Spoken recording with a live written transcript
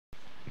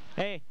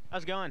Hey,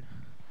 how's it going?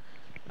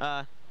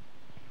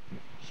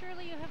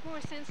 Surely you have more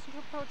sense to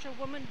approach a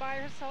woman by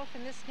herself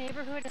in this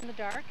neighborhood in the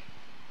dark?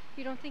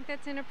 You don't think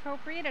that's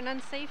inappropriate and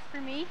unsafe for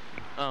me?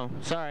 Oh,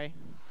 sorry.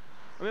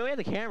 I mean, we had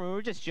the camera. We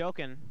were just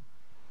joking.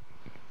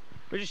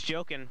 We were just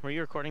joking. Were you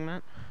recording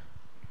that?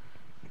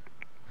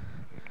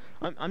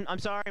 I'm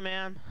sorry,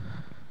 man.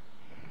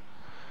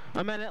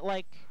 I meant it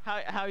like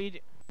how you.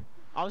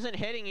 I wasn't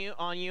hitting you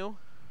on you.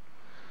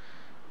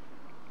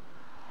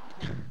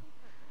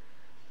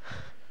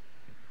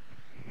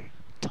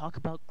 Talk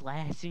about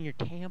glass in your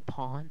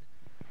tampon.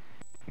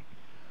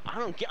 I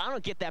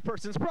don't get that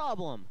person's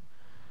problem.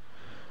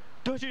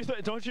 Don't you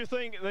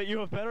think that you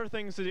have better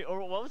things to do? Or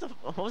what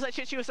was that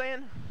shit she was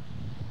saying?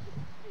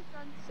 It's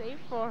unsafe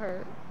for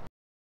her.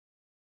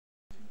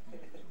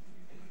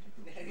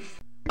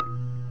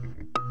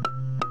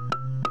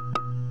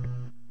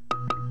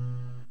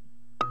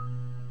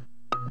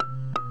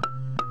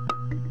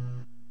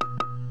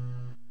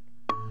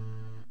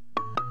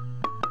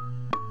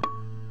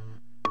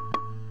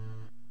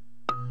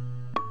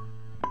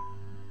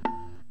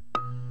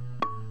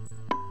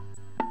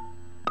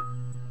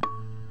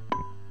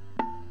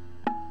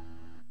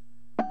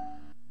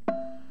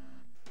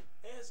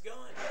 Hey, how's it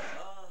going?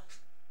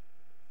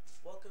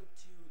 Welcome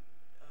to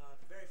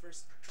the very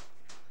first.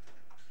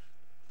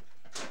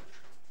 What the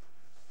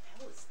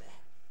hell is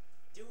that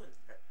doing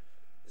there?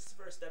 This is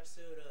the first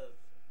episode of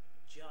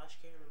Josh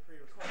Cameron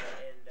pre-recorded,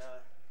 and I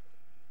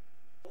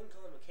wouldn't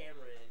call him a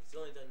cameraman. He's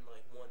only done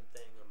like one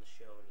thing on the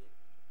show, and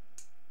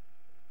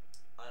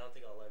I don't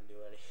think I'll let him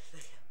do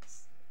anything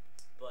else.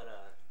 But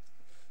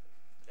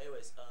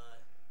anyways,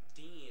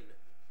 Dean.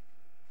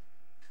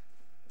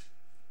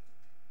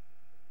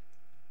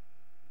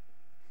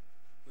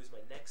 Who's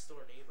my next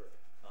door neighbor,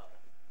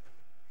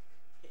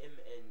 him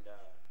and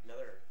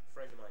another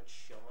friend of mine,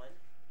 Sean,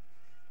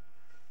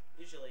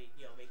 usually,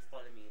 make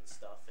fun of me and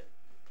stuff, and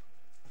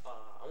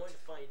I wanted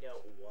to find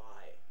out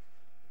why.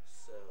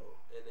 So,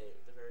 and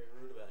they're very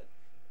rude about it.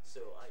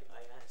 So I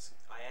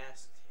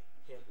asked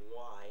him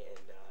why,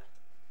 and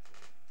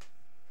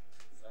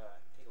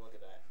take a look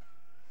at that.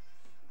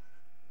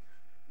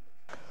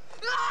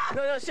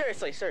 No,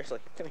 seriously.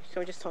 Can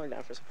we just tone it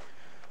down for a second?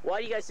 Why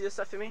do you guys do this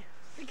stuff to me?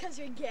 Because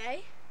you're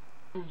gay?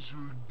 Because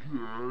you're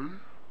gay?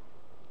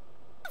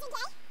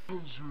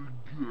 Because you're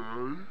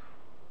gay?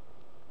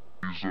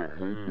 He's a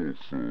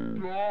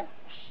homophobe.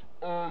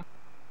 Ducks.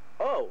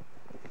 Oh,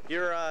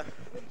 you're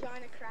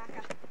Vagina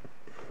cracker.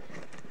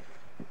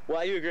 well,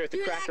 I do agree with the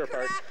Do cracker like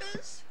part.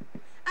 crackers?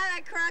 I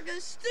like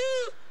crackers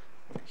too.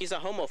 He's a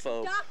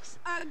homophobe. Ducks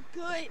are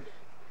good.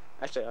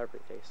 Actually, they are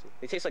pretty tasty.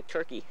 They taste like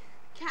turkey.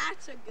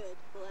 Cats are good.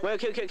 Wait,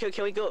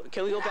 can we go?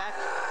 Can we go back?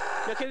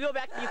 No, can we go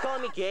back? You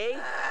calling me gay?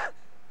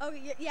 Oh,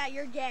 yeah,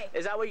 you're gay.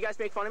 Is that what you guys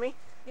make fun of me?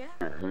 Yeah.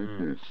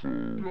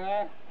 Homophobe.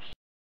 Ducks.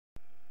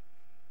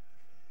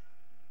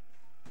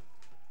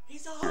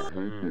 He's a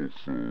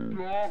Homophobe.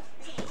 Ducks.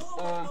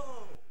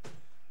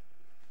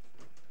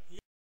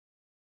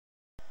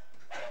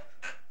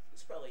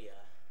 It's probably a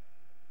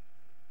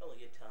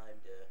good time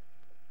to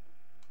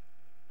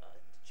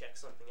check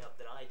something out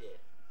that I did.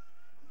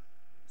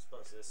 As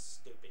opposed to this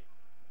stupid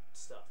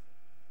stuff.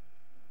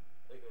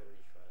 I think I'm gonna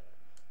retry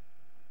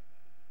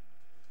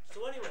that. So,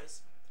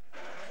 anyways,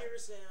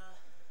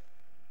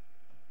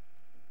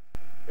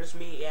 here's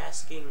me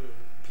asking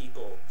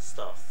people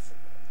stuff.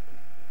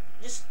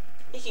 Just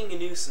making a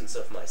nuisance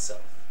of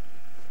myself.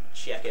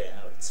 Check it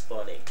out, it's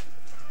funny.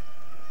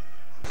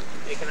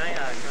 Hey, can I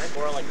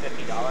borrow like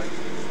 $50?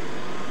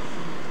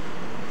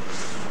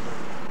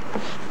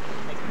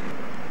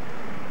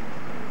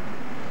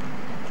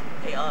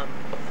 Hey,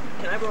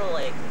 can I borrow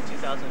like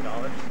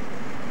 $2,000?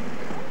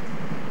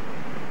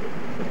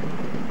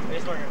 I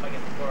just wondering if I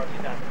can borrow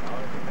 $2,000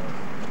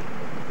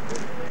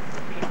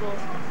 from people.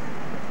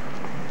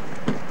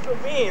 So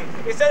mean.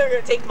 They said they were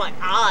gonna take my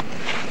eye.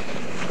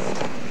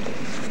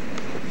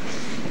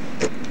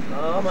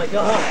 Oh my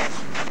god.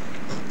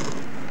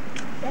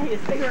 Hey,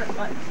 it's bigger.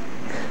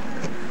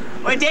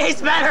 My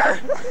day's better.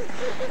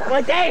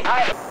 My day.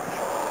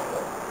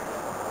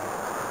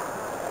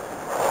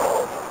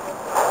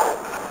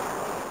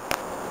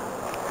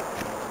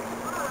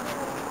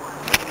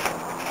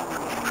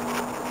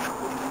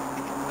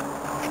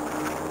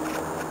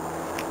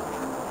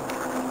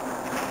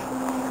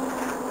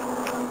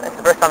 That's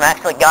the first time I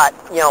actually got,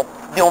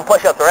 doing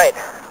push-ups right.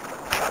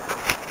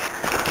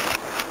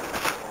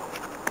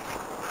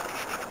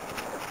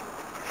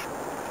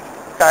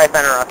 Sorry if I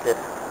interrupted.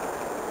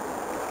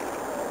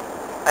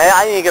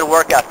 I need to get a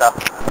workout though.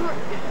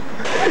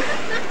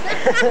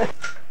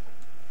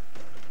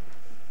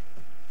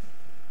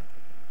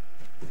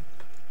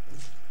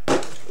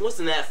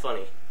 Wasn't that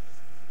funny?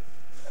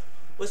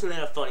 Wasn't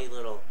that a funny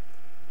little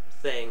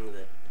thing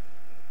that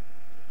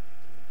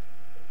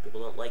people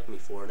don't like me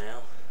for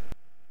now?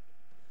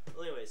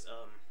 Well, anyways,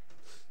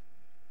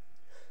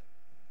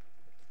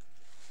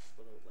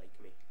 people don't like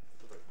me.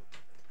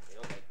 They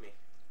don't like me.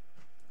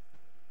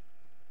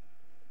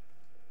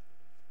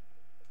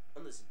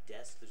 On this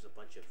desk, there's a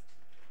bunch of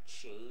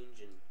change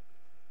and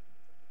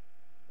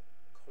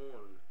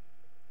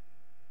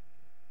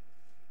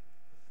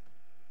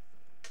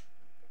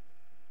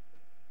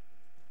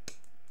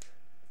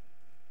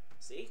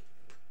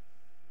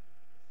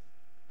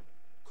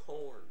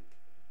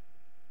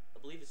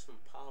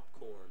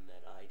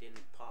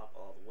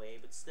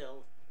but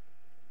still,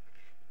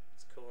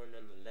 it's core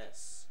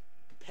nonetheless.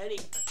 Penny.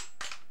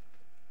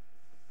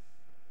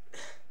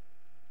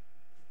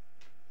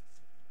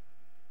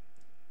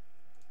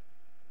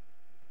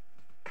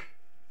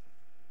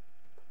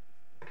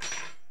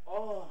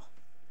 Oh.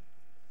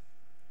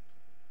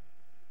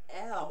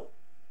 Ow.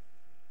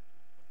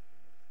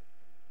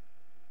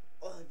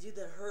 Oh, dude,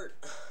 that hurt.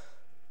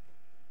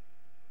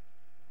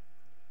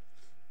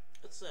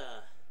 Let's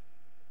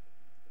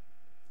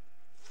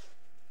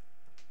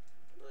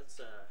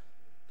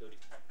go to...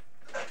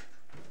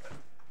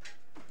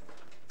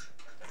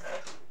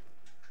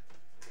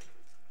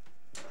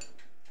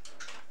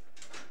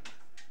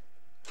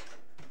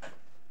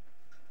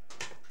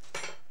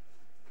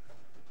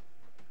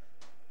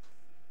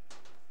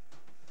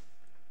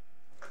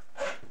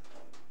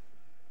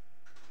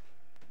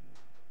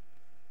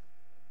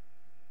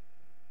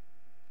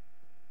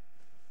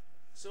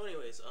 So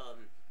anyways,